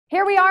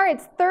Here we are.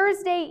 It's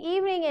Thursday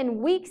evening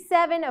in Week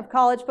 7 of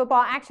college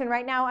football action.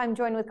 Right now, I'm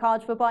joined with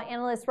college football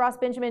analyst Ross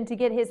Benjamin to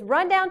get his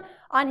rundown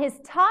on his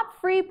top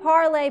free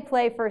parlay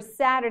play for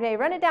Saturday.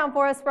 Run it down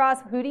for us, Ross.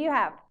 Who do you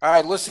have? All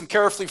right, listen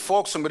carefully,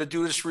 folks. I'm going to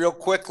do this real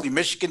quickly.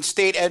 Michigan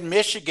State and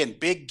Michigan,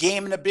 big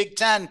game in the Big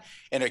Ten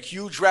and a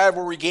huge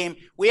rivalry game.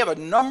 We have a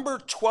number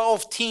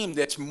 12 team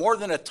that's more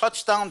than a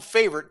touchdown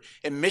favorite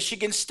in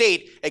Michigan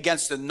State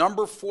against the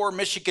number 4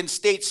 Michigan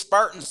State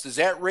Spartans. Does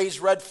that raise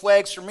red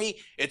flags for me?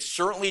 It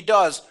certainly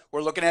does.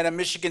 We're looking at a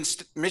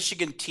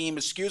Michigan team,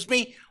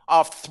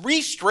 off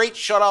 3 straight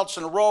shutouts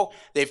in a row.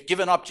 They've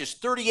given up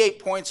just 38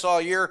 points all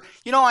year.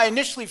 You know, I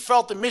initially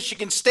felt that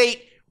Michigan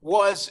State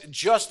was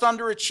just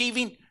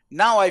underachieving.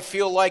 Now I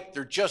feel like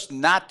they're just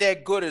not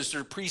that good as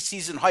their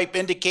preseason hype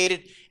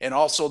indicated, and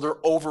also they're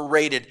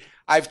overrated.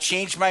 I've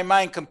changed my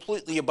mind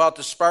completely about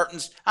the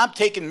Spartans. I'm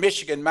taking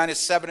Michigan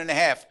minus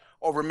 7.5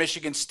 over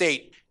Michigan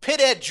State.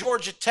 Pitt at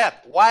Georgia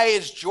Tech. Why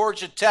is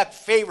Georgia Tech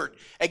favored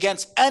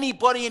against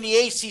anybody in the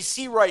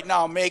ACC right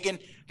now, Megan?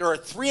 They're a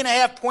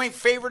 3.5-point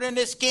favorite in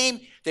this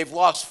game. They've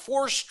lost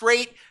 4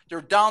 straight.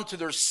 They're down to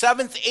their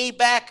 7th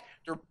A-back.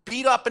 They're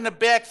beat up in the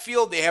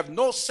backfield. They have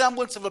no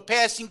semblance of a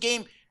passing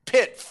game.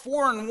 Pitt,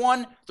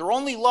 4-1. Their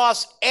only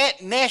loss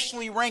at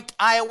nationally ranked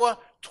Iowa,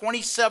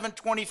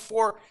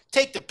 27-24.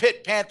 Take the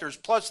Pitt Panthers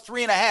plus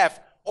 3.5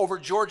 over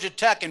Georgia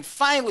Tech. And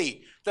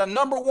finally, the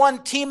number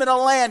 1 team in the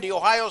land, the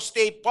Ohio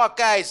State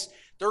Buckeyes.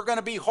 They're going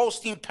to be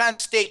hosting Penn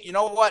State. You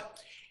know what?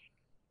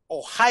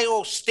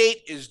 Ohio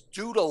State is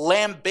due to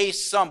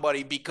lambaste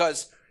somebody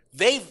because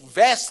they've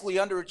vastly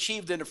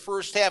underachieved in the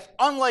first half.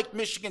 Unlike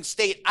Michigan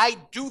State, I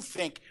do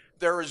think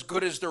they're as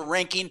good as their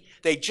ranking.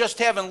 They just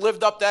haven't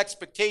lived up to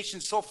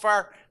expectations so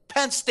far.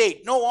 Penn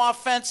State, no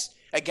offense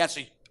against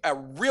a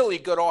really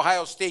good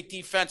Ohio State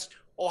defense.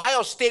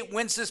 Ohio State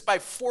wins this by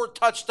 4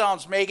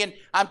 touchdowns, Megan.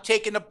 I'm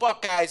taking the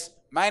Buckeyes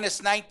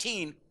minus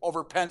 19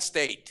 over Penn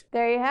State.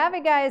 There you have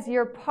it, guys.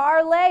 Your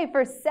parlay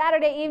for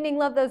Saturday evening.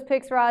 Love those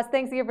picks, Ross.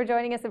 Thanks again for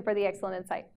joining us and for the excellent insight.